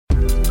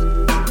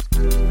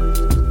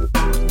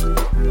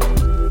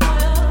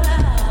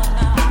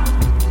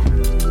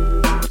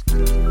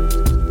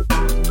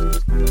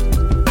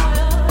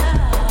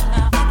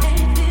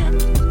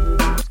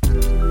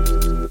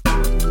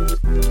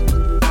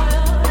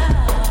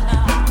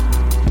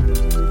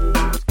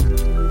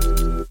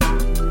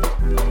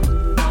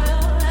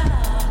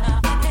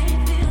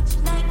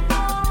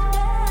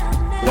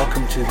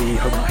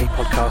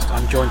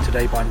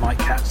today by Mike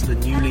Katz, the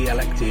newly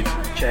elected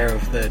chair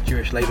of the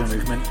Jewish Labour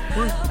Movement.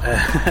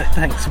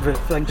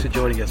 Thanks for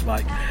joining us,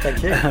 Mike.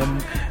 Thank you.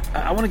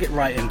 I want to get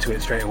right into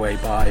it straight away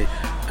by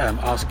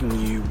asking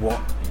you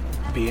what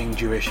being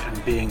Jewish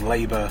and being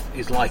Labour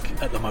is like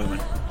at the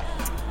moment.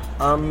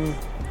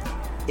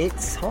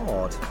 It's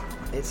hard.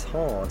 The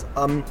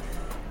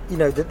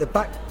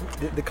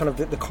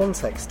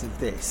context of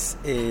this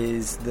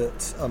is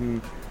that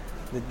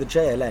the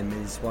JLM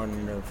is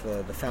one of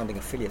the founding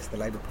affiliates of the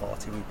Labour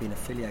Party. We've been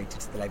affiliated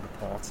to the Labour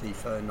Party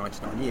for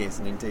 99 years,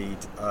 and indeed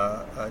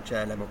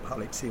JLM, or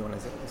Public Zion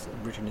as it was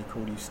originally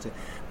called,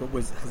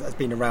 has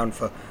been around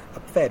for a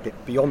fair bit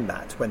beyond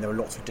that, when there were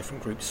lots of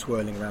different groups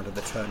swirling around at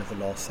the turn of the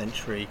last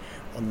century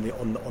on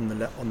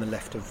the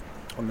left of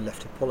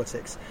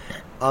politics.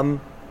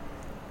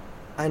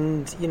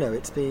 And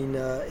it's been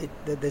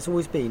there's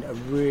always been a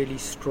really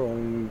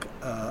strong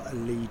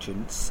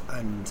allegiance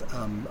and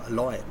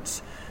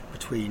alliance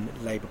between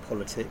Labour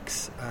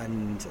politics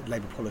and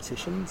Labour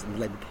politicians and the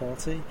Labour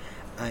Party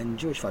and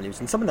Jewish values,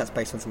 and some of that's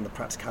based on some of the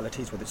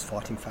practicalities, whether it's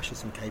fighting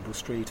fascism on Cable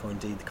Street, or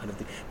indeed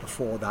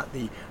before that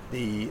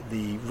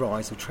the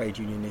rise of trade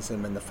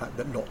unionism and the fact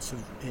that lots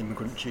of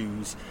immigrant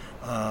Jews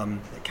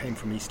that came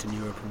from Eastern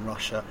Europe and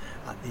Russia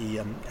at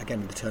the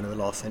turn of the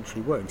last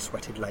century were in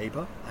sweated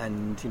labour,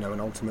 and and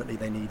ultimately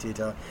they needed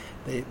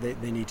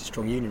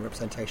strong union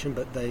representation,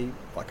 but they,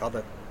 like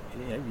other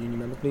union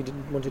members,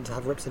 wanted to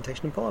have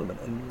representation in Parliament,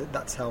 and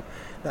that's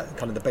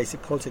the basic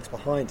politics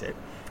behind it.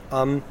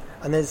 And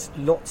there's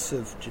lots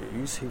of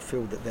Jews who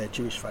feel that their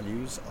Jewish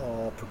values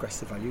are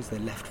progressive values, they're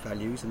left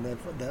values, and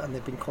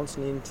they've been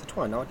constantly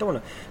intertwined. Now, I don't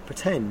want to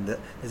pretend that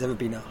there's ever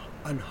been a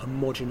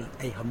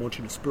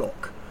homogeneous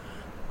block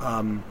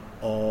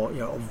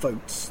of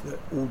votes that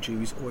all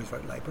Jews always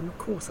vote Labour, and of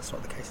course that's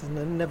not the case. It's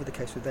never the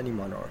case with any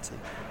minority.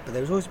 But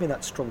there's always been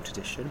that strong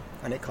tradition,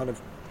 and it kind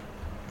of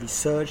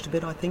resurged a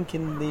bit, I think,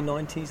 in the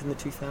 90s and the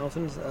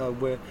 2000s,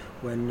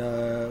 when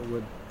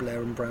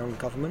Blair and Brown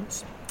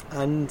governments.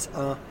 And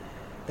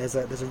there's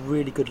a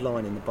really good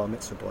line in the Bar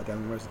Mitzvah by the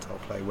Alan Rosenthal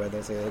play, where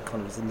there's a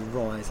kind of in the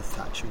rise of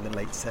Thatcher in the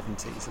late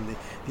 70s, and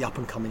the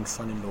up-and-coming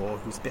son-in-law,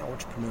 who's a bit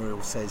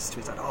entrepreneurial, says to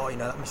his dad,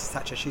 that Mrs.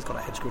 Thatcher, she's got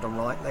her head screwed on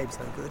right, Labour's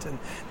no good,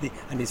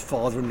 and his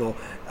father-in-law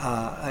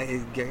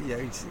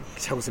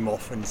tells him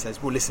off and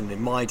says, well, listen,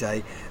 in my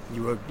day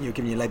you were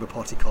given your Labour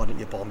Party card at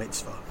your Bar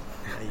Mitzvah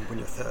when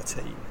you're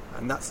 13,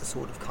 and that's the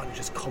sort of kind of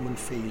just common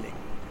feeling.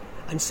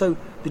 And so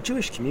the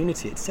Jewish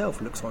community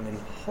itself looks on in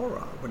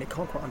horror when it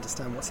can't quite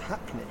understand what's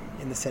happening,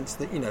 in the sense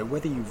that,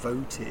 whether you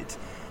voted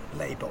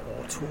Labour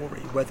or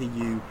Tory, whether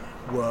you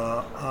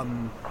were,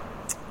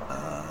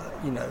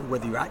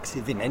 whether you're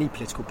active in any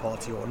political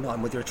party or not,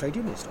 and whether you're a trade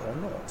unionist or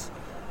not,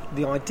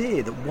 the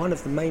idea that one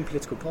of the main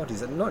political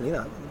parties, and not only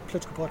that, the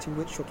political party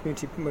which your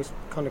community most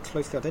kind of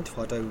closely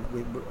identified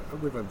with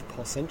over the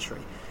past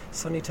century,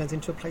 suddenly turns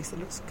into a place that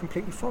looks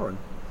completely foreign.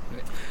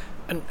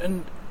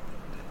 And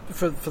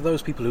for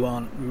those people who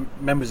aren't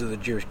members of the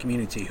Jewish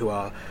community, who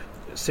are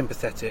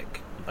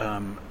sympathetic,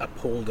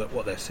 appalled at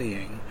what they're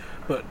seeing,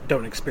 but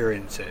don't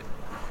experience it,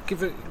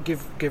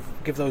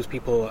 give those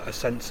people a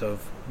sense of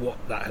what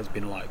that has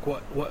been like.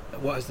 What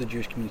has the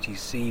Jewish community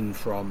seen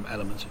from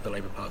elements of the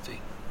Labour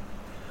Party?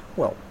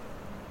 Well,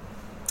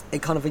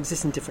 it kind of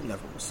exists in different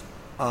levels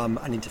and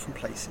in different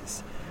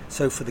places.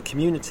 So for the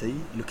community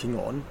looking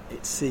on,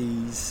 it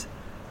sees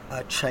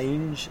a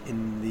change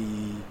in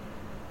the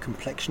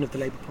complexion of the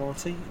Labour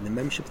Party, in the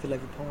membership of the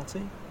Labour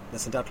Party.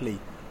 That's undoubtedly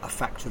a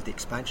factor of the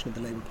expansion of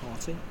the Labour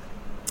Party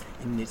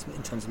in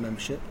terms of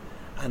membership,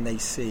 and they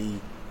see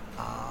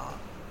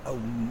a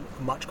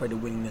much greater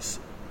willingness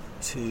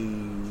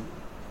to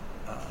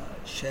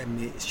share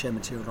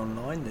material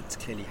online that's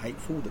clearly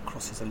hateful, that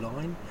crosses a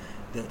line,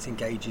 that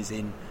engages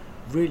in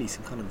really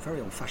some kind of very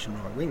old-fashioned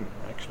right-wing,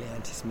 actually,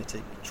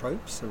 anti-Semitic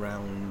tropes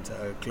around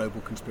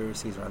global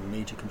conspiracies, around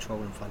media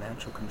control and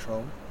financial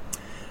control,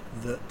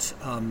 that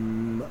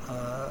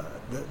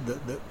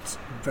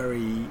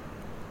very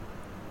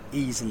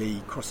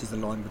easily crosses the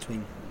line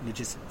between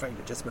very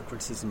legitimate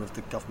criticism of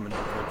the government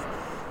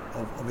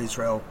of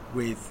Israel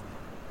with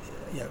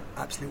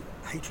absolute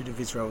hatred of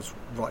Israel's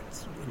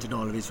rights,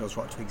 denial of Israel's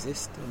right to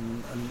exist,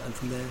 and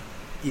from there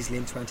easily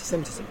into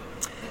anti-Semitism.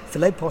 For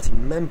Labour Party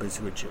members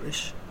who are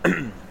Jewish,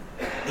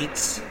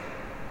 it's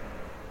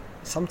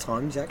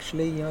sometimes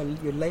actually your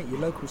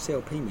local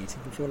CLP meeting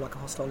can feel like a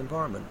hostile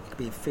environment. It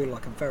can feel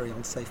like a very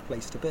unsafe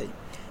place to be.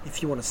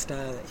 If you want to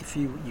stand, if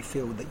you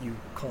feel that you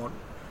can't,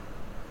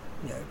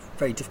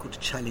 very difficult to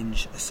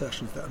challenge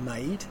assertions that are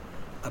made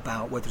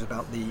about whether it's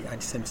about the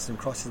anti-Semitism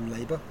crisis in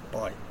Labour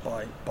by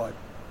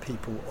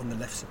people on the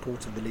left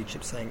support of the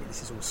leadership saying that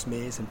this is all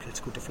smears and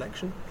political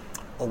deflection,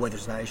 or whether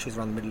it's about issues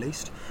around the Middle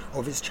East,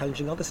 or if it's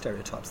challenging other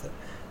stereotypes that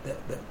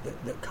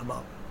come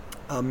up.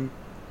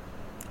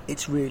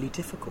 It's really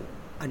difficult,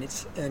 and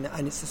it's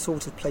the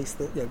sort of place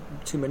that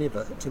too many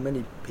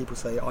people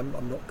say, I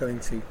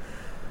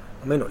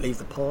may not leave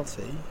the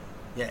party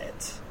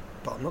yet,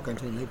 but I'm not going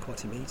to any Labour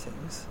Party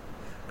meetings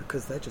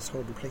because they're just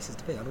horrible places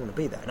to be. I don't want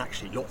to be there. And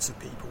actually, lots of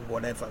people,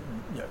 whatever,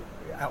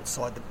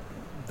 outside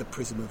the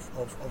prism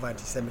of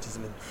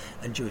anti-Semitism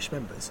and Jewish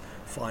members,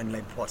 find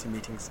Labour Party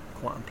meetings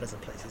quite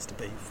unpleasant places to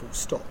be, full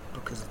stop,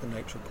 because of the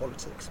nature of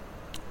politics.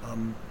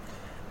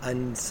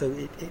 And so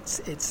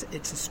it's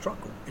a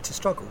struggle. It's a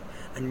struggle,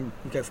 and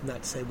you go from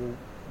that to say, well,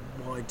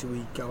 why do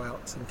we go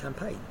out and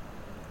campaign,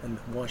 and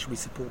why should we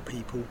support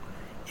people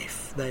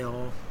if they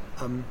are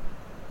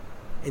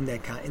in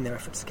their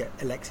efforts to get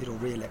elected or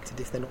re-elected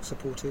if they're not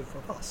supportive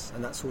of us?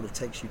 And that sort of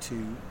takes you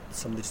to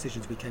some of the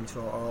decisions we came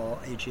to our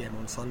AGM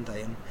on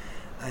Sunday,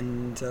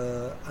 and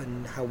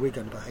how we're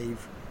going to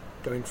behave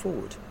going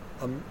forward.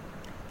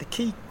 The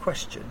key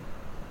question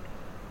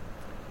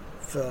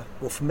for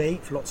me,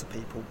 for lots of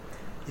people,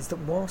 is that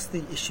whilst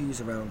the issues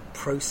around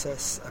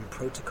process and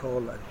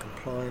protocol and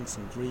compliance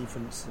and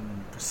grievance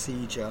and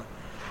procedure,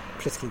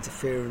 political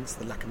interference,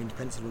 the lack of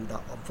independence and all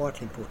that are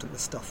vitally important, the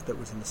stuff that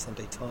was in the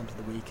Sunday Times at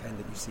the weekend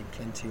that you've seen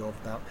plenty of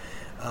about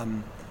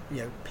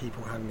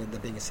people there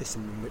being a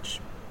system in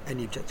which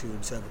any objective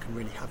observer can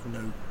really have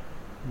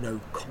no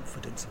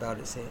confidence about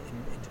its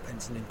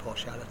independence and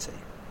impartiality.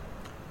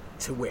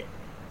 To wit,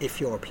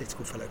 if you're a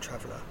political fellow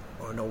traveller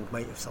or an old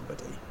mate of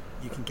somebody,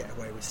 you can get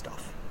away with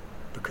stuff,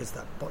 because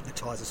the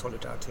ties of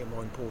solidarity are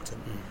more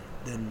important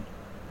than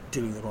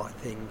doing the right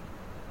thing,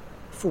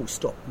 full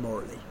stop,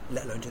 morally,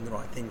 let alone doing the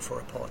right thing for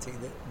a party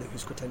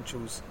whose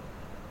credentials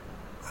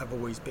have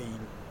always been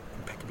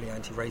impeccably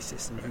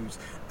anti-racist, and whose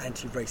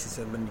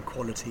anti-racism and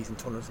equalities and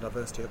tolerance and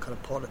diversity are kind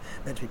of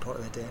meant to be part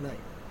of their DNA.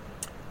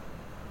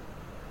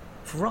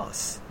 For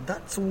us,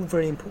 that's all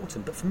very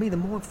important, but for me the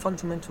more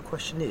fundamental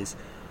question is,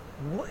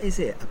 what is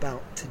it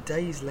about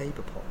today's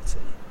Labour Party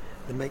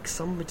that makes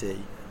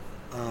somebody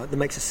that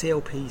makes a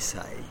CLP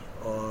say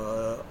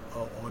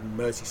on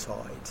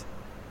Merseyside,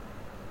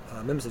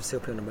 members of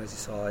CLP on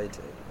Merseyside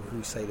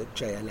who say that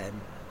JLM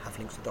have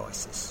links with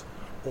ISIS,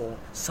 or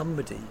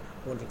somebody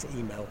wanting to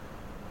email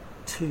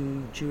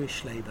two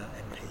Jewish Labour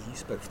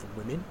MPs, both of them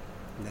women,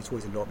 and there's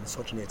always a lot of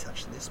misogyny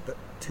attached to this, but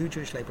two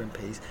Jewish Labour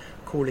MPs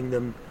calling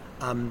them,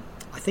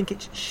 I think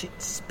it's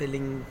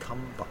shit-spilling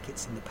cum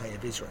buckets in the pay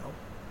of Israel.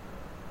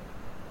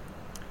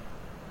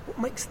 What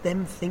makes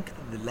them think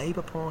that the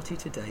Labour Party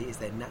today is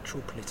their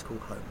natural political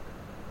home?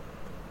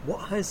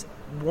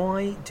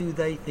 Why do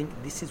they think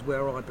this is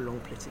where I belong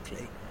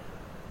politically?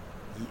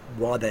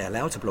 Why they're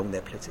allowed to belong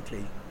there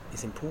politically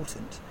is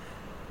important.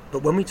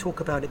 But when we talk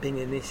about it being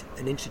an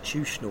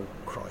institutional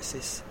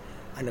crisis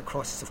and a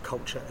crisis of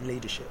culture and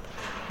leadership,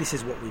 this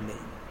is what we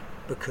mean.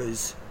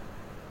 Because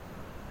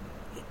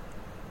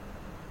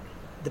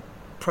the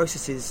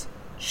processes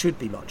should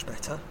be much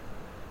better,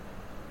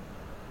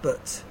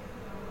 but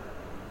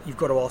you've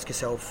got to ask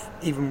yourself,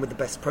 even with the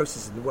best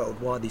processes in the world,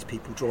 why are these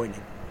people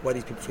joining? Why are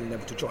these people feeling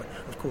able to join?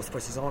 Of course, the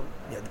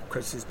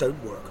processes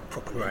don't work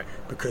properly, right,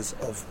 because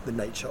of the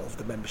nature of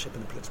the membership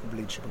and the political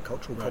leadership and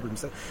cultural problems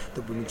that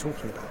we've been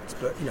talking about.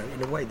 But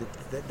in a way,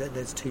 that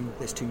there's two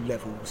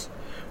levels.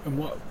 And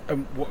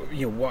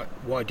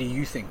why do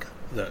you think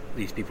that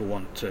these people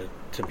want to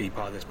be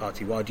part of this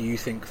party? Why do you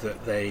think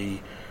that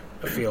they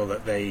feel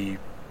that they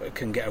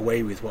can get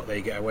away with what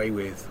they get away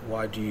with?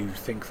 Why do you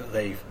think that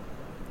they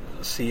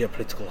see a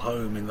political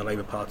home in the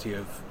Labour Party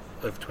of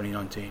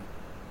 2019?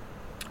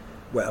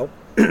 Well,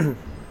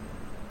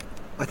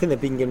 I think they've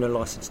been given a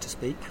licence to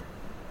speak.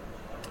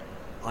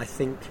 I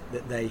think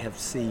that they have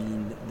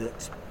seen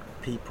that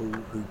people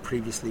who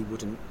previously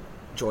wouldn't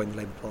join the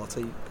Labour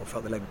Party, or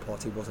felt the Labour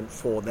Party wasn't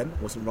for them,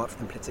 wasn't right for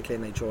them politically,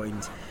 and they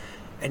joined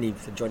any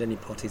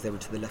parties that were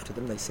to the left of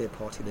them. They see a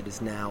party that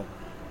is now,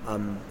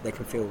 they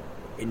can feel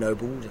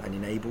ennobled and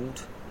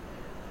enabled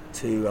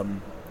to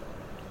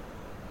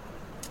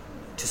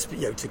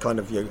kind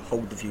of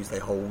hold the views they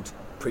hold,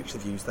 preach the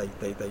views they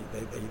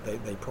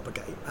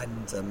propagate,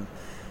 and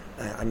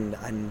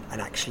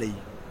actually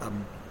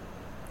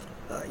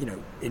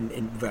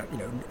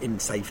in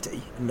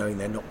safety, knowing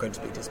they're not going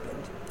to be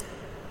disciplined.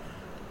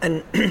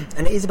 And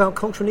it is about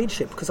cultural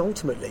leadership, because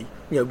ultimately,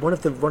 one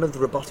of the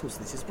rebuttals to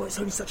this is, well, it's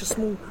only such a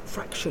small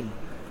fraction.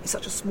 It's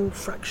such a small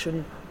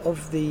fraction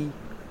of the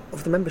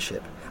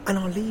membership, and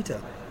our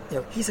leader,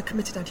 he's a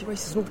committed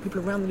anti-racist, and all the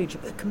people around the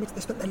leadership, they're committed.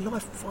 They spent their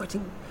life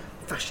fighting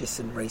fascists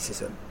and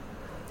racism.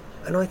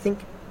 And I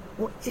think,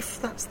 well,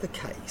 if that's the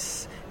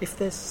case, if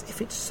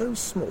it's so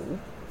small,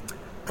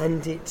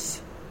 and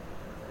it's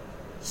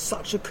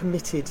such a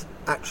committed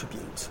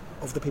attribute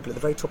of the people at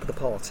the very top of the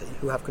party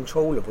who have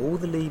control of all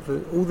the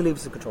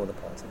levers of control of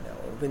the party now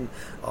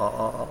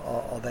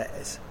are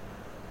theirs,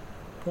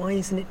 why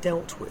isn't it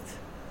dealt with?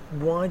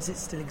 Why does it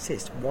still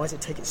exist? Why does it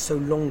take it so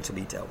long to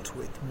be dealt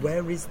with?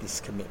 Where is this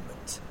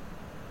commitment?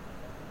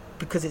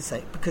 Because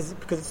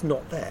it's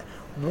not there.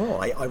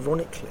 Why,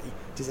 ironically,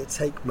 does it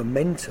take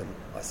momentum?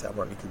 I say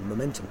ironically,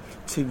 momentum.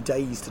 2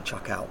 days to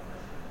chuck out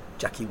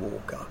Jackie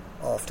Walker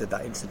after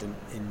that incident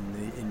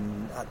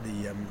at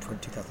the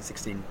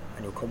 2016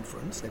 annual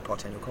conference, Labour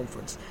Party annual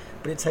conference,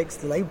 but it takes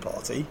the Labour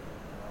Party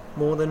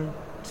more than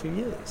 2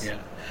 years. Yeah,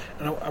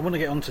 and I want to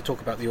get on to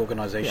talk about the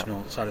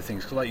organisational side of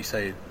things, because, like you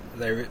say,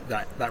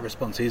 that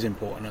response is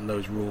important and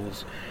those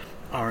rules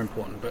are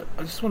important. But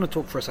I just want to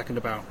talk for a second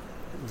about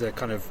the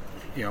kind of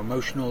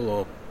emotional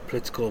or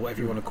political,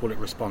 whatever you want to call it,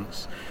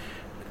 response.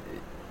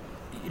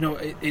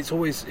 It's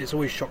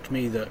always shocked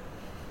me that,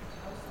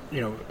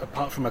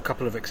 apart from a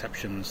couple of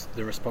exceptions,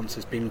 the response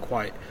has been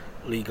quite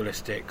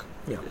legalistic,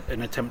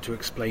 an attempt to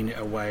explain it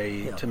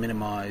away, to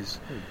minimise.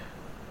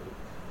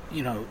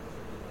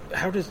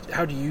 How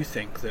do you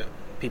think that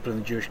people in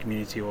the Jewish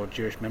community, or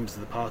Jewish members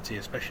of the party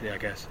especially, I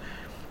guess,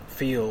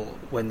 feel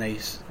when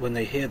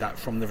they hear that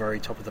from the very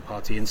top of the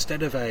party,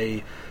 instead of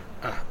a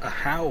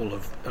howl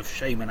of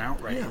shame and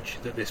outrage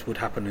that this would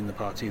happen in the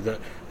party, that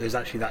there's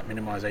actually that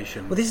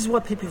minimisation? Well, this is why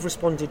people have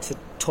responded to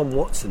Tom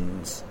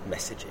Watson's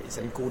messages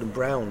and Gordon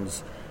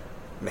Brown's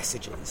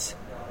messages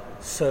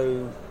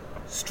so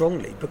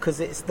strongly, because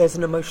there's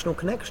an emotional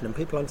connection, and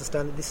people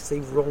understand that this is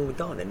a wrong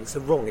done, and it's a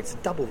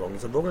double wrong.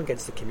 It's a wrong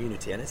against the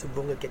community, and it's a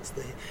wrong against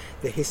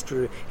the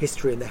history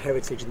and the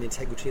heritage and the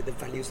integrity of the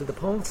values of the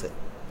party.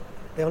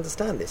 They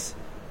understand this.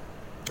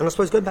 And I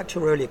suppose, going back to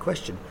your earlier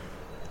question,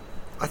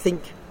 I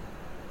think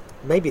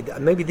maybe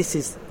this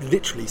is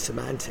literally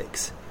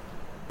semantics,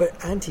 but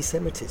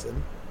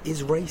anti-Semitism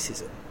is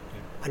racism.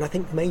 And I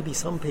think maybe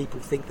some people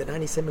think that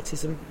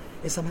anti-Semitism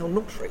is somehow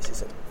not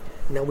racism.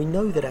 Now, we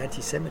know that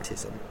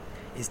anti-Semitism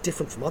is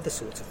different from other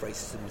sorts of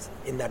racism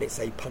in that it's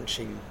a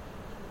punching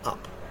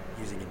up,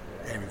 using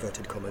air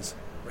inverted commas,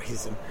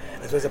 racism,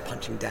 as well as a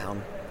punching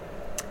down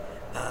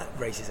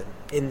racism.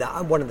 In that,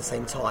 and one at the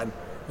same time,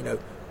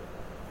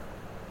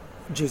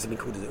 Jews have been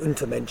called an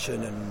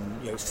Untermenschen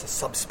and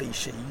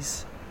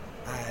subspecies,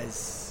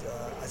 as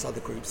other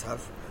groups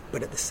have,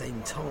 but at the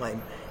same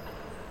time,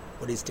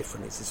 what is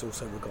different is it's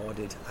also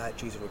regarded,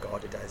 Jews are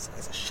regarded as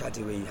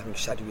having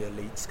shadowy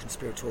elites,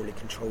 conspiratorially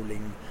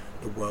controlling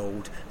the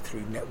world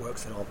through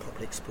networks that aren't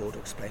properly explored or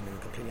explained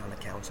and completely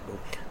unaccountable,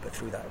 but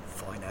through that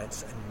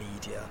finance and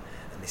media,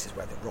 and this is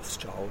where the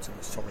Rothschilds and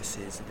the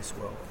Soroses of this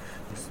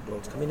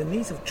world come in, and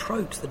these are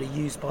tropes that are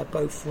used by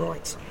both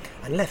right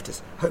and left,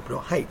 as Hope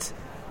Not Hate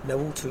know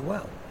all too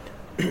well.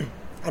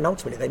 And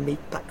ultimately they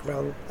meet back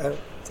around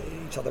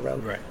each other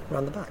around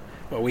the back.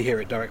 Well, we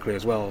hear it directly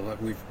as well.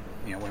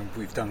 When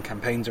we've done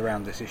campaigns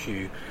around this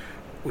issue,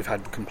 we've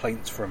had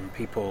complaints from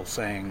people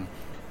saying,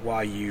 why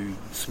are you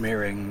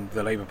smearing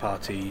the Labour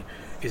Party?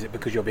 Is it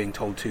because you're being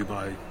told to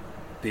by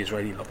the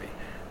Israeli lobby?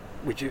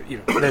 Which,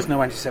 there's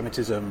no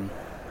anti-Semitism.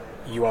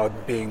 You are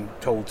being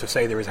told to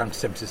say there is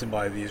anti-Semitism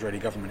by the Israeli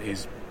government.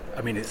 It's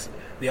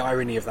the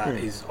irony of that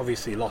is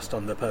obviously lost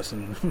on the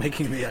person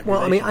making the accusation.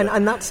 Well,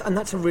 and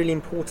that's a really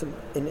important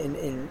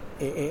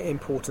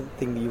important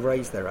thing that you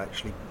raised there,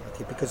 actually,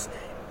 Matthew, because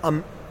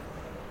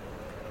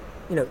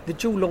the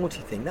dual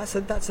loyalty thing, that's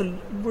a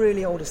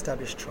really old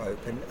established trope,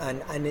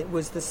 and it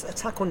was this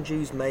attack on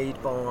Jews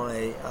made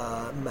by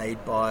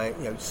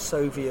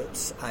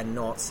Soviets and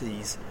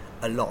Nazis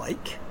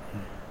alike,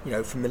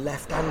 from the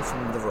left and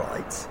from the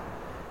right,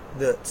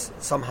 that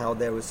somehow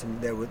the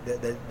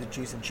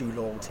Jews have dual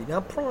loyalty.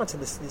 Now, prior to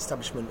the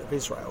establishment of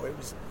Israel,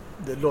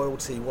 the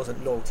loyalty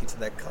wasn't loyalty to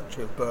their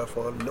country of birth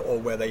or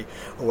where they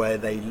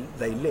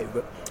live,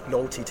 but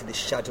loyalty to this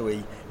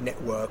shadowy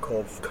network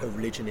of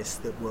co-religionists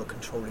that were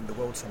controlling the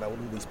world somehow. All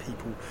these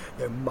people,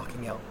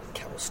 mucking out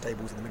cattle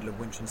stables in the middle of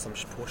winter in some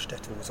poor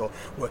shtetls, or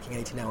working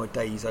 18-hour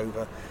days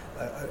over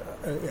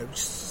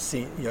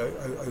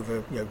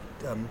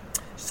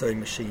sewing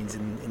machines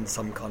in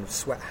some kind of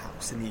sweat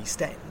house in the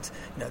East End.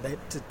 They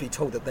to be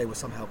told that they were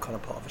somehow kind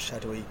of part of a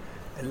shadowy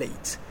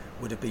elite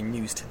would have been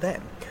news to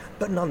them.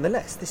 But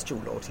nonetheless, this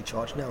dual loyalty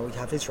charge, now we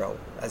have Israel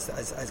as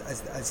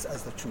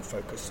the true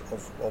focus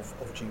of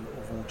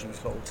all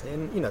Jews' loyalty.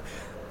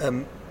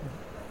 And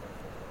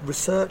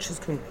research has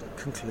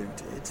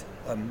concluded,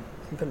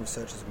 independent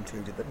research has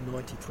concluded that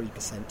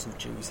 93% of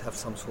Jews have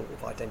some sort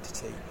of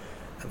identity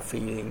and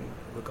feeling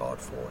regard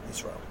for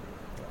Israel.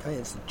 Okay,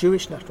 and so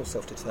Jewish national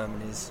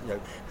self-determinism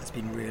has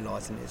been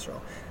realised in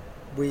Israel.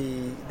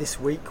 This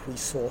week we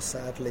saw,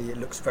 sadly, it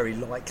looks very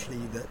likely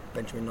that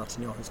Benjamin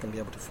Netanyahu is going to be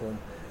able to form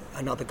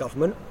another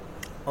government.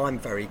 I'm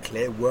very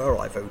clear, were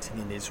I voting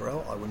in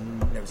Israel,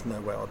 there was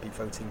no way I'd be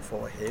voting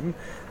for him.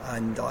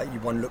 And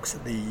one looks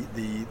at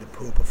the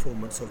poor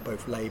performance of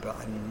both Labour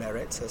and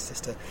Meretz, a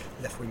sister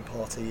left-wing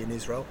party in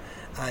Israel,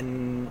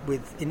 and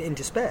in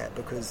despair,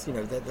 because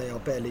they are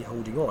barely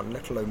holding on,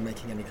 let alone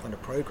making any kind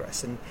of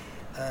progress. And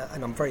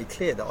I'm very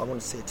clear that I want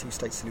to see a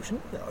two-state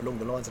solution along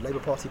the lines of Labour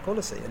Party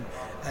policy.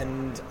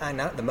 And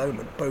at the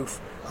moment,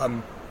 both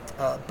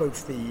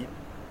the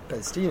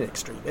Palestinian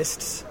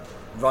extremists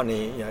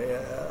running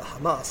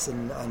Hamas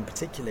and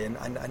particularly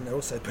and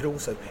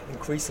also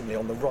increasingly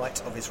on the right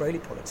of Israeli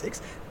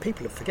politics,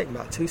 people are forgetting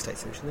about a two-state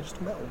solution. They're just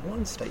about a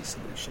one-state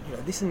solution.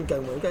 This isn't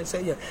going where we're going.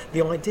 So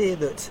the idea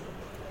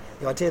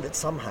that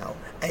somehow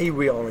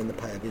we are in the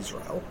pay of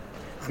Israel,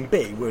 and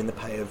B, we're in the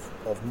pay of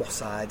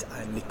Mossad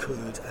and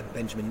Likud and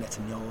Benjamin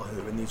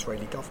Netanyahu and the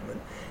Israeli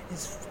government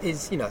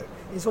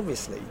is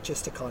obviously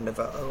just a kind of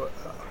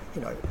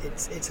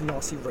it's a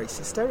nasty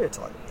racist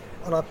stereotype.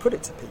 And I put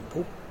it to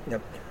people,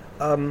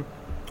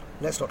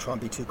 let's not try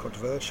and be too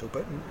controversial,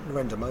 but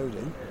Narendra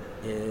Modi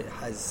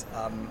has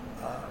a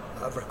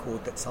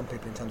record that some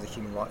people in terms of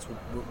human rights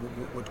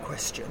would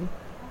question.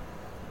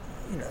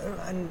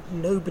 and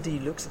nobody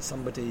looks at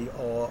somebody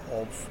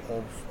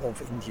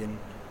of Indian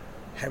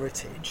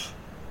heritage,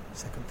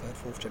 second, third,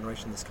 fourth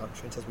generation in this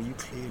country, and says, well, you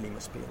clearly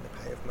must be in the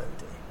pay of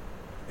Modi,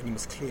 and you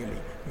must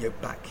clearly,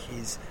 back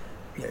his,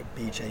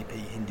 BJP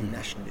Hindu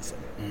nationalism,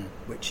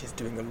 which is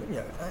doing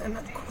and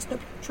of course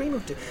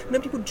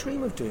nobody would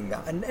dream of doing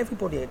that, and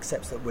everybody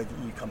accepts that whether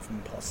you come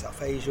from past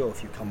South Asia, or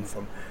if you come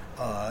from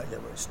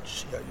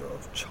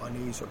of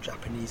Chinese or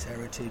Japanese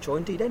heritage, or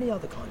indeed any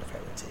other kind of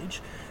heritage,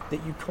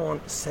 that you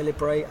can't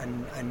celebrate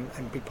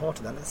and be part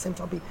of that, and at the same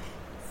time be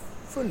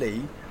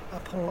fully a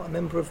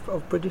member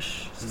of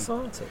British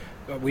society.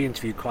 We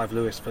interviewed Clive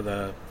Lewis for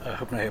the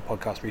Hope No Hate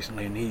podcast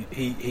recently, and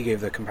he gave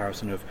the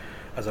comparison of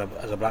as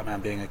a black man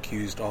being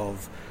accused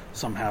of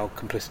somehow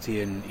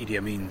complicity in Idi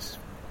Amin's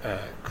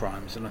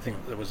crimes, and I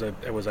think there was a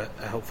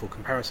helpful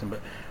comparison.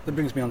 But that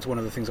brings me on to one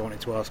of the things I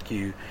wanted to ask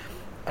you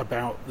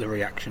about the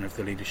reaction of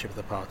the leadership of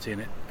the party.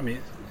 And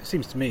it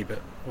seems to me, but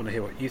I want to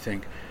hear what you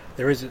think.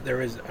 There is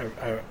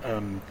a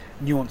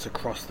nuance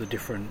across the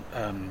different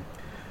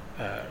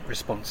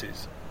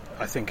responses.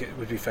 I think it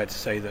would be fair to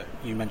say that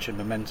you mentioned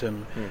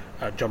momentum.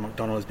 John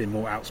McDonnell has been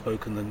more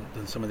outspoken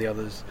than some of the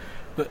others.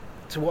 But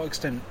to what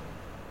extent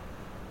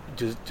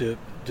do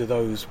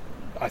those,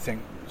 I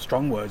think,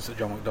 strong words that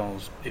John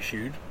McDonnell's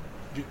issued,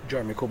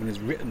 Jeremy Corbyn has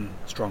written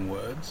strong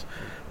words,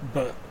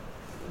 but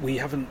we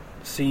haven't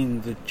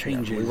seen the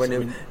changes.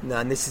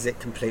 And this is it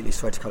completely.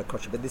 Sorry to cut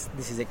across you, but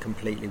this is it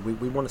completely.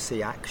 We want to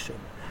see action.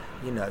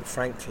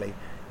 Frankly,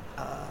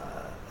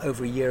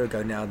 over a year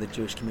ago now, the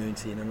Jewish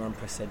community, in an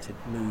unprecedented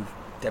move,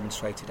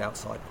 demonstrated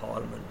outside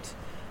Parliament,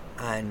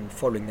 and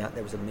following that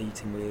there was a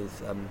meeting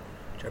with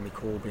Jeremy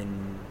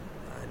Corbyn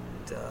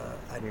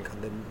and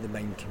kind of the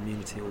main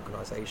community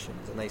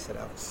organisations, and they set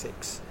out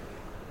six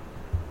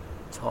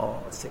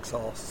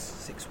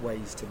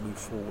ways to move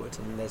forward,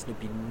 and there's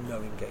been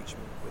no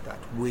engagement with that.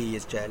 We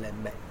as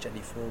JLM met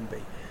Jenny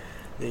Formby,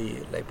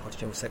 the Labour Party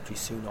General Secretary,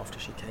 soon after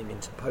she came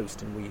into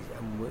post, and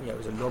it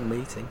was a long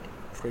meeting,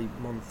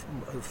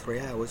 over 3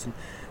 hours, and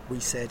we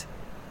said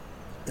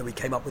that we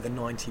came up with a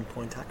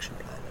 19-point action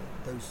plan.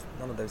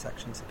 None of those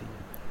actions have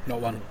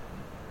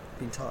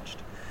been touched.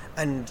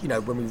 And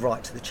when we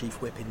write to the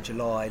Chief Whip in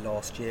July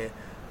last year,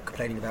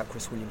 complaining about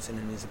Chris Williamson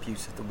and his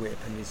abuse of the whip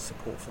and his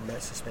support for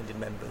suspended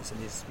members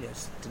and his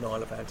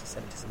denial of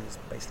anti-Semitism, is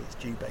basically it's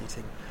Jew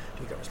baiting.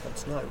 Do you get a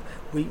response? No.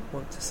 We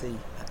want to see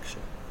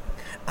action.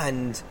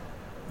 And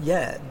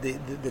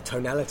the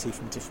tonality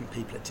from different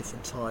people at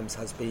different times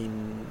has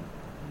been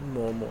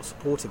more and more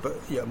supportive, but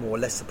more or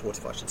less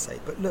supportive, I should say.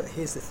 But look,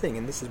 here's the thing,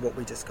 and this is what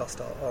we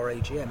discussed at our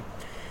AGM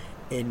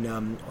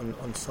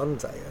on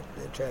Sunday,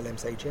 at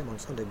JLM's AGM on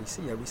Sunday. We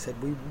said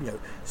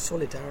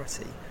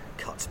solidarity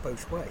cuts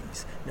both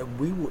ways.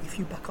 We will, if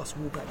you back us,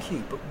 we'll back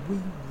you, but we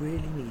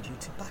really need you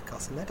to back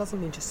us, and that doesn't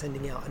mean just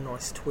sending out a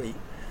nice tweet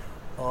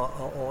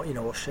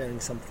or sharing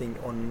something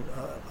on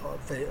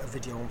a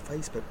video on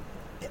Facebook.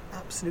 It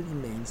absolutely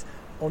means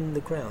on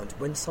the ground,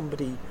 when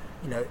somebody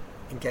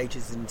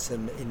engages in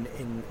some in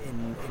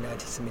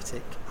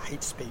anti-Semitic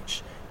hate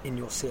speech in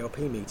your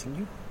CLP meeting,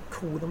 you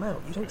call them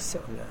out. You don't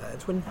sit on your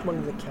hands. When one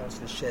of the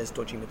councillors shares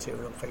dodgy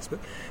material on Facebook,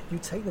 you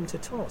take them to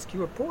task.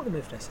 You report them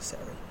if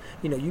necessary.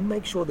 You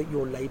make sure that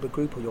your Labour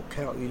group or your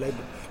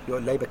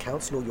Labour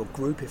council or your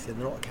group, if they're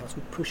not a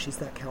council, pushes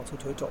that council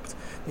to adopt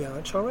the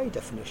IHRA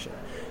definition.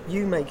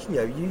 You make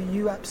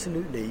you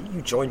absolutely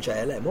join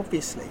JLM,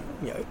 obviously.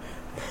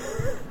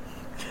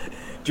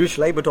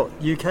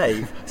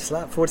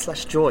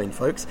 JewishLabour.uk/join,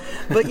 folks.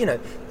 But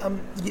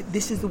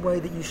this is the way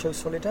that you show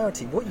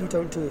solidarity. What you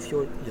don't do if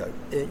you're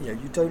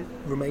you don't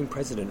remain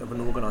president of an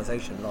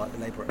organisation like the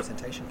Labour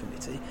Representation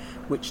Committee,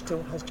 which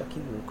still has Jackie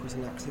Walker as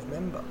an active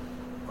member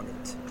on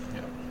it.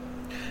 Yeah.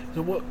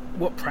 So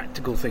what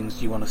practical things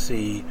do you want to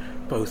see,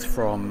 both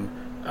from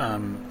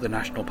the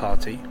National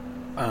Party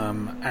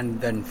and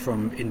then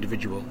from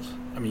individuals?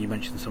 I mean, you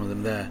mentioned some of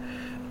them there,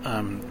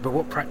 but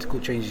what practical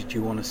changes do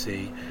you want to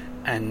see,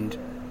 and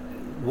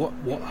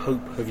what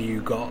hope have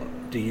you got?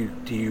 Do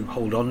you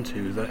hold on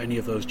to that any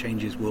of those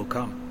changes will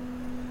come?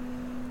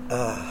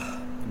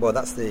 Well,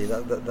 that's the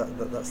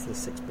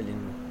 $6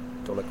 billion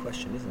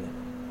question, isn't it?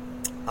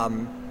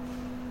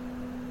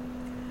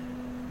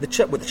 The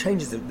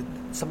changes,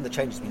 some of the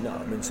changes we know.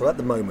 I mean, so at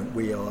the moment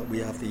we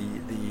have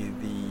the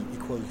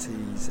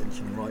Equalities and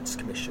Human Rights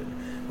Commission,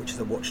 which is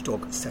a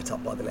watchdog set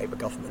up by the Labour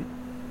government.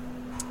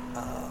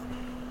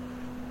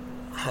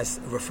 Has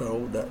a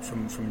referral that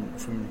from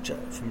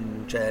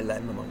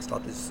JLM, amongst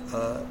others,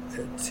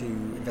 to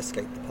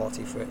investigate the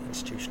party for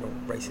institutional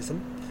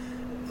racism.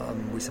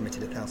 We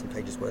submitted 1,000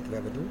 pages worth of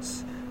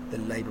evidence. The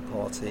Labour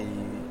Party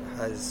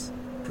has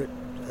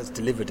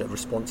delivered a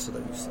response to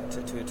those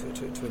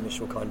to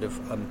initial kind of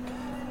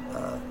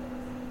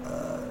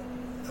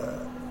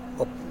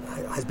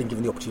has been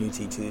given the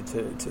opportunity to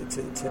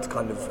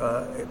kind of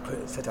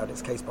set out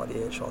its case by the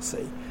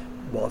AHRC.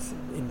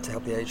 To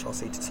help the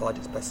AHRC decide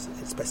its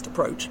best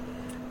approach,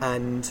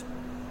 and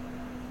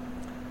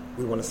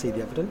we want to see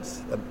the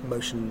evidence. A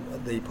motion,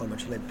 the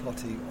Parliamentary Labour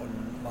Party on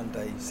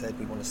Monday said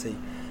we want to see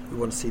We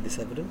want to see this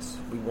evidence.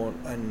 We want,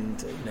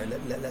 and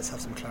let's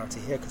have some clarity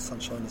here, because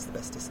sunshine is the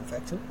best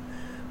disinfectant.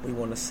 We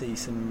want to see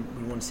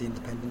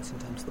independence in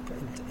terms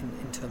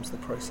of the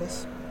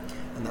process,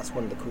 and that's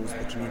one of the calls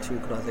the community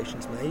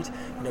organisations made.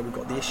 We've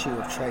got the issue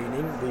of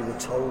training. We were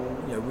told,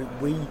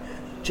 we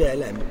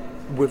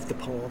JLM with the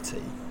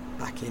party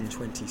back in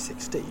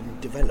 2016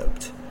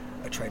 developed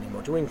a training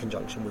module in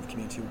conjunction with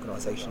community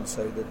organisations,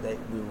 so that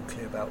we were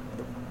clear about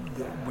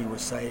we were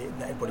saying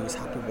that everybody was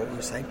happy with what we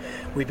were saying.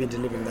 We've been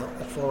delivering that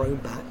off our own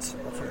bats,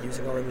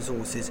 using our own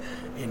resources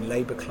in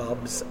labour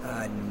clubs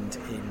and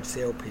in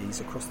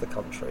CLPs across the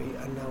country,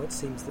 and now it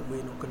seems that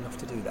we're not good enough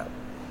to do that.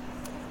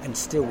 And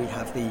still we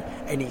have the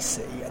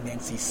NEC and the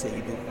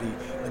NCC,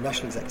 the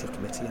National Executive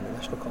Committee and the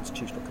National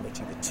Constitutional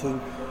Committee, the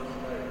two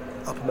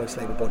uppermost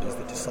labour bodies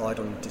that decide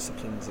on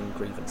disciplines and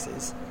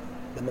grievances.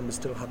 The members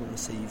still haven't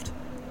received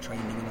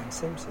training in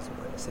anti-Semitism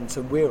awareness, and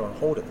so we're on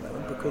hold at the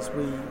moment because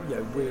we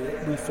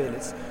feel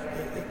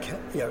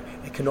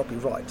it cannot be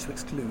right to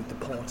exclude the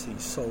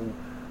party's sole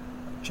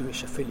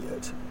Jewish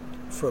affiliate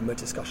from a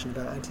discussion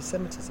about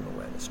anti-Semitism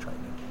awareness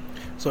training.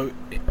 So,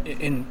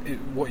 in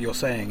what you're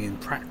saying, in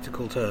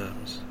practical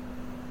terms,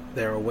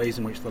 there are ways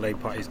in which the Labour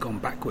Party has gone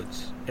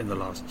backwards in the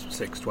last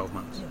 6-12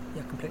 months.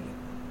 Yeah, completely.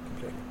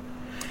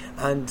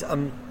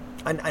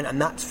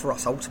 And that's for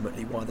us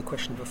ultimately why the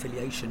question of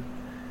affiliation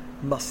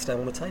must stay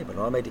on the table.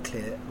 And I made it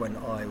clear when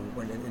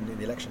in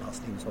the election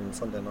hustings on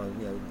Sunday night,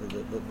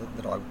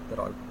 that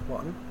I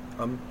won,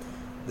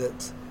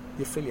 that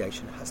the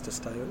affiliation has to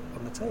stay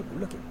on the table.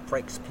 Look, it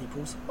breaks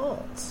people's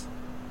hearts,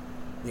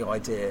 the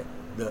idea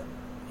that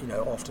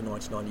after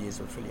 99 years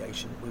of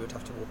affiliation we would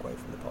have to walk away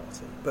from the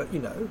party. But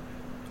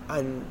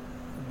and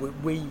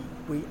we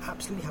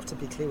absolutely have to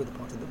be clear with the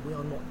party that we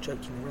are not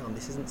joking around.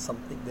 This isn't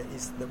something that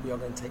we are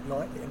going to take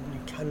lightly, and you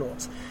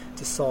cannot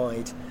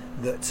decide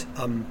that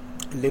a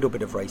little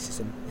bit of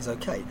racism is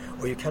okay,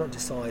 or you cannot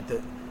decide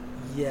that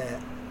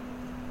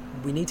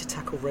we need to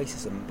tackle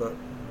racism, but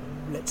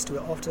let's do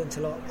it after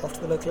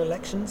the local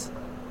elections.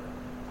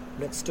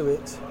 Let's do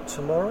it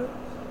tomorrow.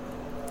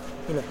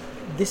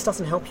 This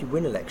doesn't help you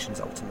win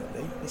elections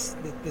ultimately.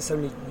 This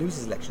only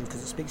loses elections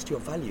because it speaks to your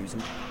values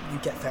and you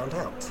get found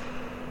out.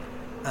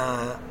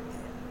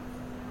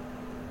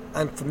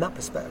 And from that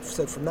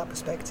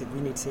perspective,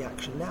 we need to see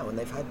action now. And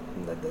they've had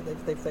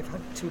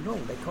too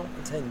long. They can't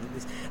pretend that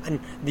this. And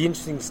the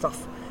interesting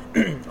stuff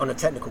on a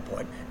technical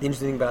point, the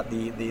interesting thing about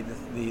the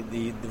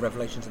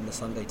revelations in the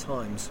Sunday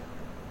Times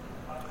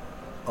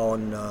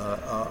on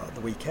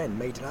the weekend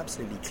made it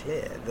absolutely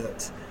clear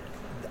that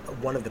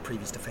one of the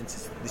previous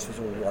defences, this was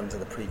all under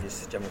the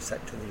previous General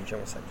Secretary, the new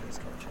General Secretary of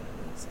this country.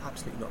 It's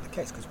absolutely not the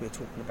case, because we're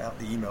talking about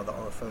the email that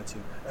I referred to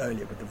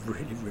earlier with the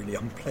really, really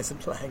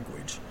unpleasant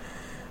language,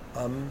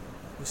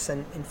 was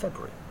sent in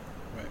February.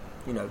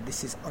 Right.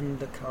 This is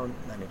undercurrent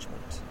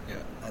management,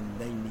 and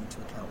they need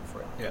to account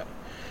for it. Yeah.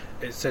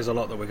 It says a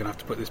lot that we're going to have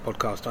to put this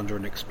podcast under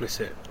an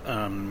explicit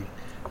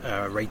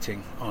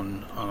rating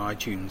on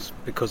iTunes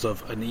because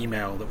of an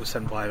email that was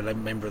sent by a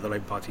member of the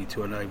Labour Party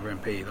to a Labour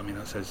MP. I mean,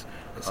 that says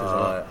a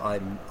lot.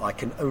 I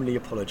can only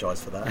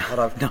apologise for that.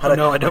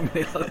 No, I don't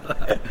mean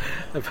that.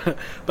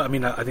 But I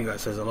mean, I think that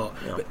says a lot.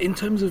 Yeah. But in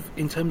terms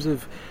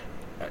of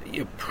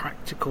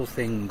practical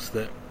things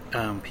that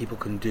people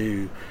can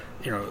do,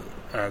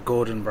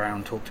 Gordon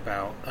Brown talked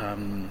about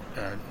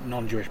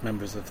non-Jewish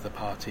members of the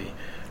party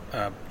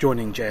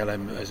joining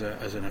JLM as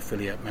an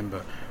affiliate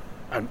member,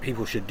 and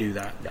people should do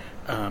that. Yeah.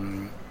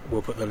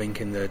 We'll put the link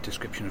in the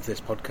description of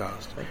this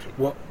podcast. Thank you.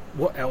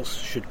 What else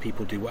should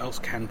people do? What else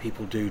can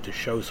people do to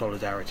show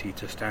solidarity,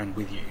 to stand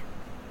with you?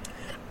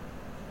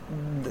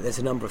 There's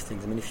a number of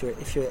things. I mean, if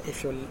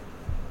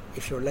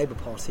you're a Labour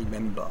Party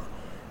member,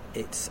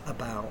 it's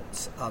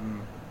about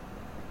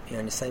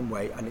in the same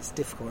way, and it's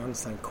difficult, I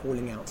understand,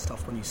 calling out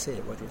stuff when you see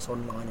it, whether it's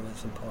online or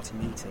it's in party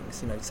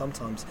meetings.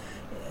 Sometimes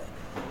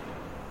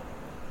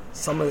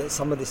some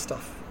of this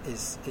stuff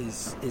is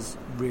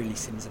really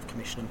sins of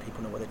commission, and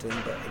people know what they're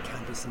doing, but it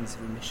can be sins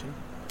of omission.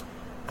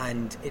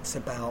 And it's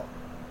about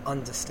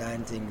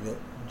understanding that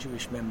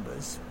Jewish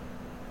members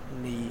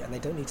and they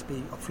don't need to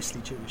be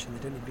obviously Jewish, and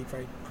they don't need to be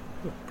very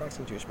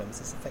practicing Jewish members.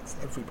 This affects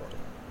everybody.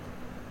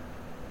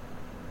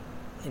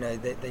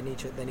 They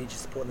need your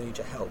support, and they need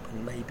your help,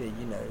 and maybe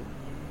you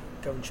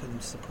go and show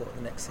them support at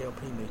the next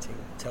CLP meeting.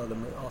 Tell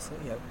them, ask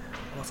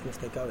them if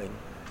they're going.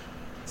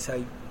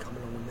 Say, come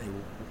along with me.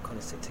 We'll kind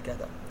of sit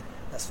together.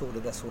 That's all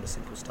the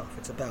simple stuff.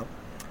 It's about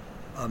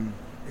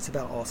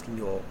asking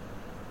your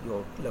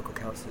local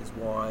councillors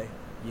why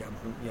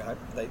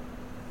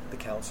the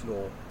council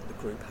or the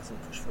group hasn't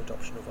pushed for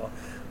adoption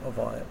of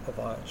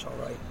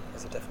IHRA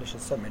as a definition.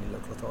 So many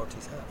local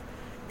authorities have.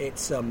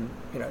 It's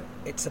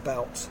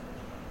about,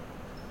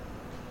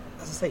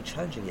 as I say,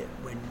 challenging it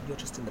when you're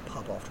just in the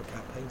pub after a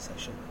campaign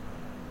session,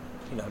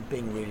 and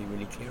being really,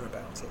 really clear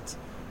about it,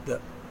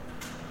 that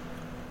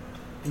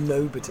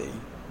nobody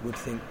would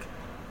think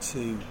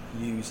to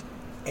use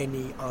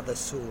any other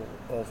sort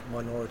of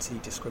minority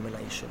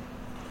discrimination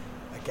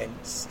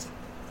against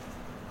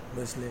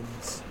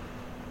Muslims,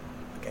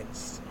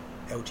 against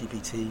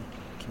LGBT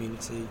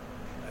community,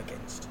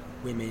 against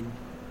women,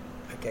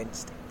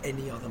 against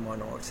any other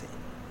minority.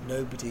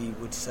 Nobody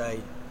would say,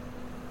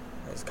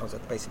 this comes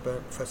at the basic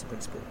first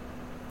principle,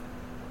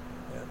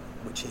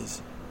 which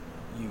is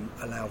you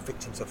allow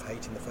victims of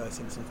hate in the first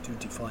instance to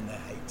define their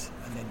hate,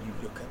 and then you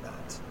look at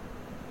that,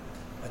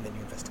 and then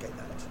you investigate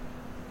that.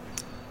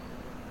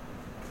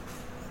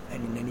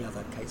 And in any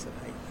other case of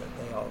hate, that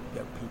they are,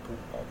 people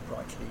are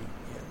rightly,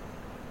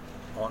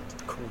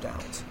 aren't called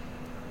out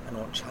and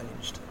aren't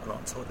challenged and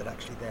aren't told that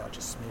actually they are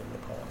just smearing the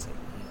party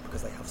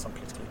because they have some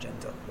political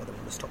agenda, or they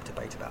want to stop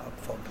debate about a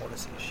foreign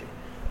policy issue.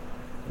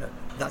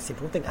 That's the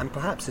important thing, and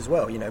perhaps as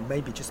well,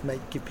 maybe just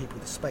give people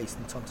the space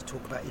and time to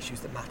talk about issues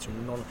that matter in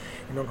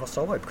a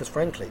non-hostile way. Because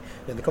frankly,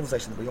 the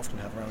conversation that we often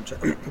have around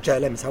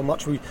JLM is how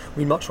much we'd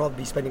much rather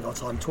be spending our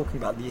time talking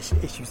about the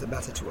issues that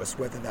matter to us.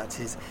 Whether that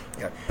is,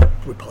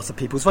 we passed a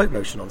People's Vote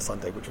motion on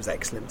Sunday, which was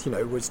excellent.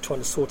 Was trying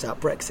to sort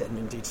out Brexit and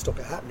indeed stop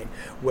it happening.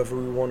 Whether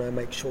we want to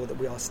make sure that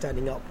we are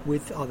standing up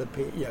with other,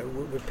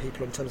 with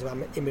people in terms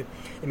of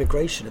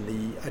immigration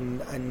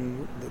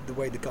and the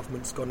way the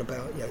government's gone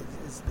about,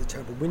 the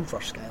terrible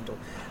Windrush scandal,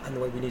 and the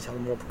way we need to have a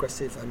more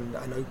progressive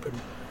and open,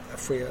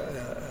 free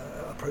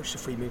approach to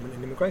free movement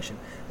and immigration.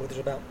 Whether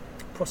it's about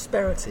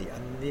prosperity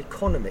and the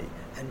economy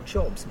and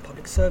jobs and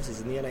public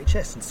services and the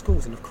NHS and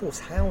schools and of course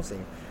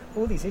housing,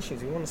 all these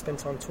issues we want to spend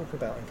time talking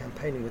about and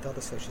campaigning with other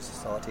social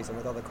societies and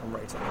with other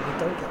comrades. And we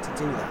don't get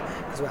to do that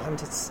because we're having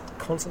to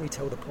constantly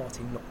tell the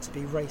party not to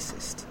be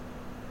racist.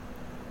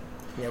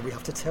 We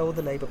have to tell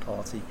the Labour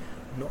Party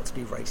not to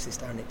be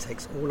racist, and it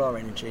takes all our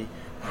energy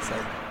as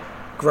a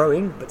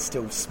growing but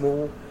still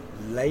small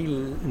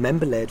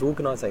member-led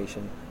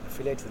organisation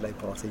affiliated to the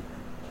Labour Party.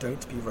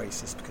 Don't be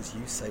racist, because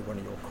you say one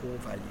of your core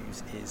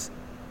values is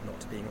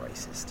not being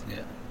racist.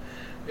 Yeah.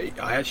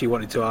 I actually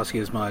wanted to ask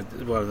you as one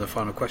of the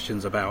final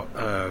questions about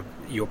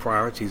your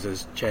priorities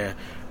as chair,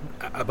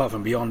 above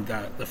and beyond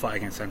that, the fight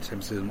against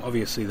anti-Semitism.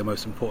 Obviously, the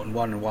most important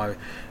one, and why I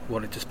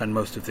wanted to spend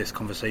most of this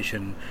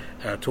conversation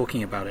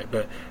talking about it.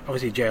 But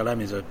obviously,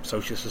 JLM is a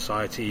social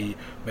society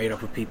made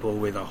up of people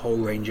with a whole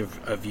range of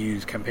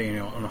views,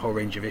 campaigning on a whole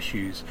range of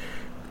issues.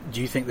 Do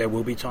you think there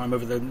will be time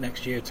over the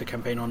next year to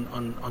campaign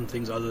on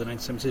things other than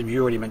anti-Semitism?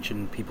 You already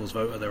mentioned People's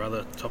Vote. Are there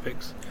other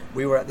topics?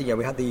 We were at the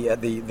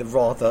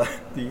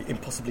the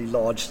impossibly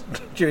large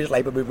Jewish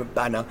Labour Movement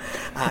banner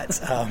at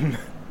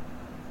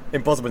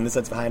impossible in the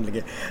sense of handling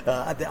it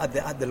at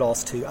the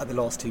last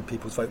two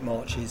People's Vote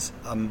marches.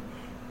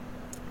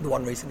 The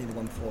one recently, the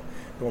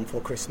one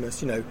for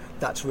Christmas.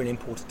 That's really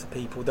important to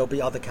people. There'll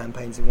be other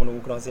campaigns we want to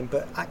organise in,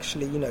 but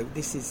actually,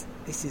 this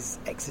is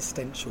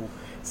existential.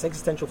 It's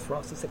existential for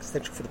us. It's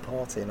existential for the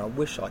party. And I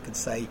wish I could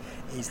say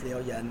easily,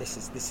 and this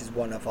is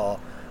one of our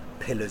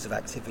pillars of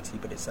activity,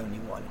 but it's only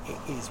one.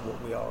 It is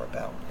what we are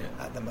about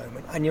at the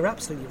moment. And you're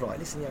absolutely right.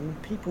 Listen,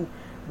 people,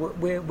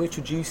 we're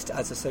traduced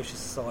as a social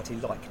society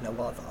like no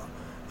other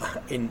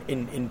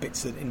in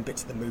bits of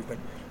the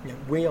movement.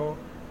 We are.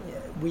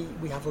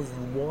 We have a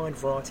wide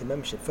variety of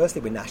membership.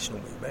 Firstly, we're national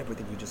movement.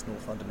 Everything we're just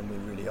North London, and we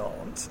really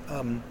aren't.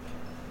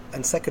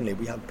 And secondly,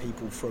 we have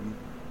people from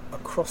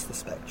across the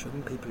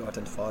spectrum, people who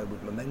identify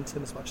with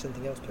Momentum as much as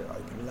anything else, people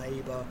Open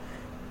Labour,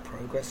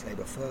 Progress,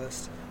 Labour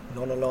First,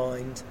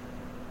 non-aligned,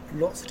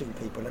 lots of different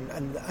people.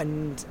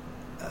 And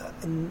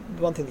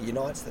one thing that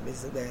unites them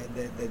is that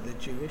they're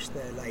Jewish,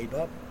 they're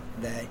Labour,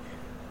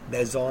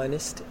 they're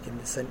Zionist in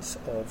the sense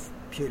of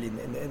purely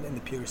in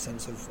the purest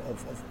sense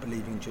of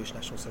believing in Jewish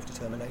national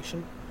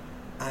self-determination,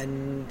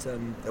 and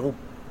they're all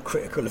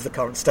critical of the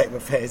current state of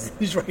affairs in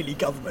the Israeli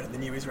government and the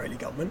new Israeli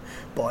government,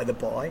 by the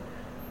by,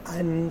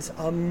 and that's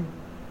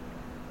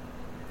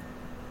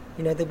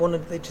one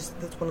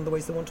of the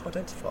ways they want to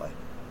identify.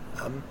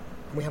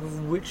 We have a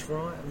rich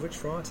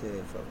variety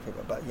of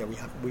people, but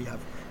we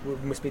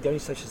must be the only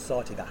social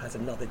society that has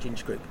another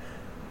ginger group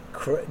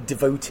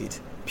devoted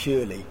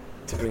purely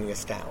to bringing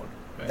us down.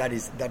 Right. That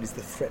is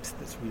the threat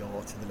that we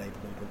are to the Labour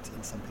movement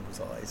in some people's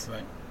eyes.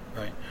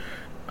 Right.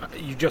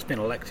 You've just been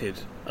elected,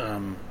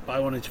 but I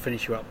wanted to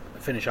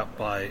finish up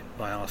by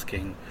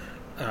asking,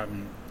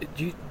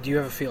 do you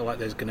ever feel like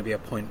there's going to be a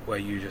point where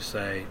you just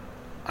say,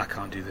 I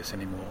can't do this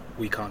anymore,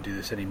 we can't do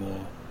this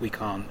anymore, we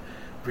can't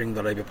bring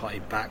the Labour Party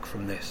back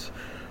from this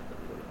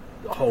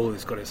hole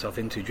it's got itself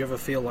into? Do you ever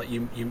feel like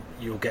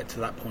you'll get to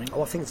that point?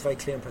 I think it's very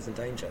clear and present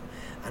danger,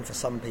 and for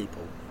some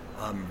people,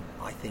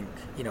 I think,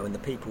 and the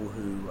people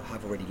who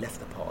have already left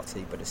the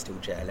party but are still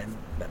JLM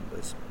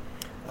members,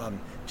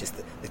 just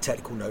the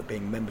technical note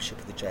being membership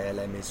of the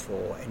JLM is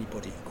for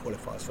anybody who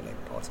qualifies for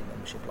Labour Party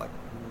membership, like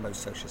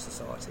most social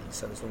societies.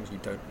 So as long as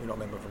you're not a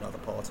member of another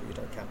party, you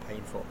don't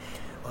campaign for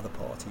other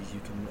parties, you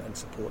can and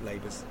support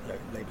Labour's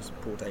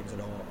broad aims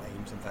and our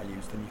aims and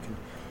values, then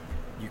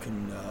you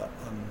can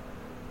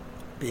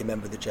be a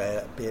member of the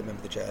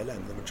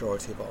JLM. The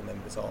majority of our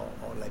members are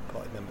Labour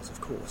Party members,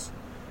 of course.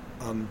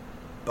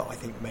 But I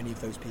think many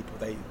of those people,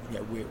 we're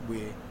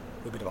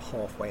a bit of a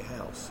halfway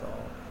house.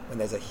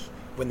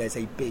 When there's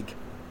a big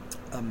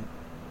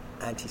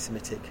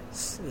anti-Semitic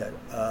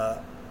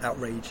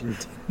outrage in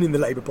the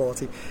Labour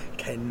Party,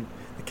 can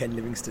Ken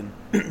Livingstone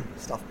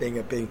stuff being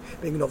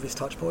an obvious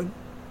touch point.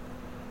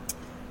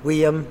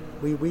 We have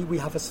a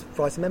right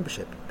of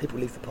membership. People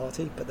leave the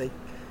party, but they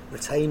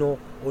retain or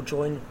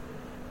join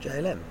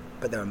JLM.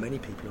 But there are many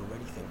people who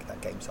already think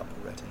that game's up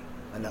already,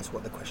 and that's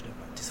what the question of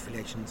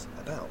disaffiliation's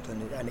about.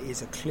 And it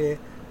is a clear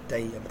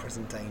day and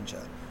present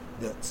danger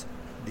that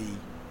the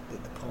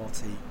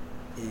party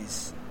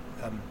is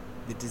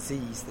the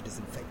disease that has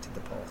infected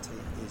the party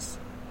is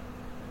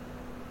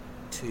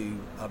too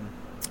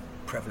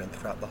prevalent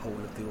throughout the whole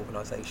of the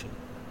organisation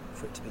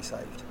for it to be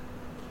saved.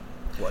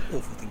 What an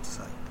awful thing to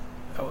say.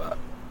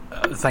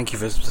 Thank you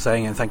for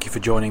saying, and thank you for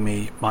joining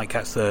me, Mike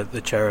Katz,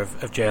 the chair of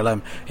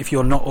JLM. If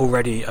you're not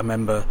already a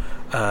member,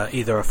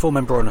 either a full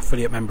member or an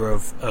affiliate member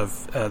of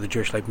the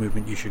Jewish Labour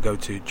Movement, you should go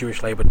to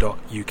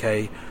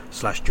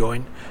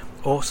jewishlabour.uk/join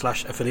or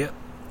 /affiliate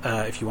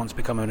if you want to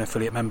become an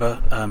affiliate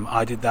member.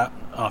 I did that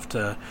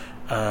after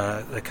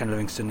the Ken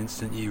Livingstone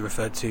incident you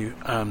referred to.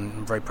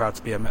 I'm very proud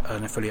to be an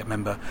affiliate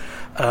member.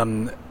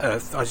 I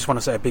just want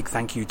to say a big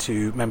thank you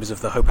to members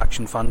of the Hope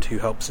Action Fund who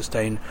help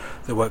sustain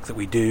the work that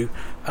we do.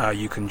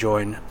 You can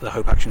join the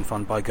Hope Action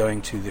Fund by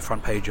going to the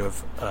front page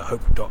of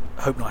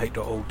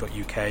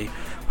hopenothate.org.uk.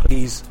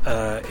 Please,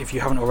 if you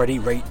haven't already,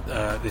 rate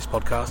this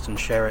podcast and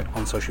share it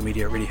on social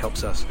media. It really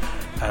helps us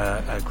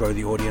grow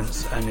the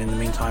audience. And in the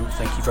meantime,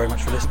 thank you very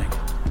much for listening.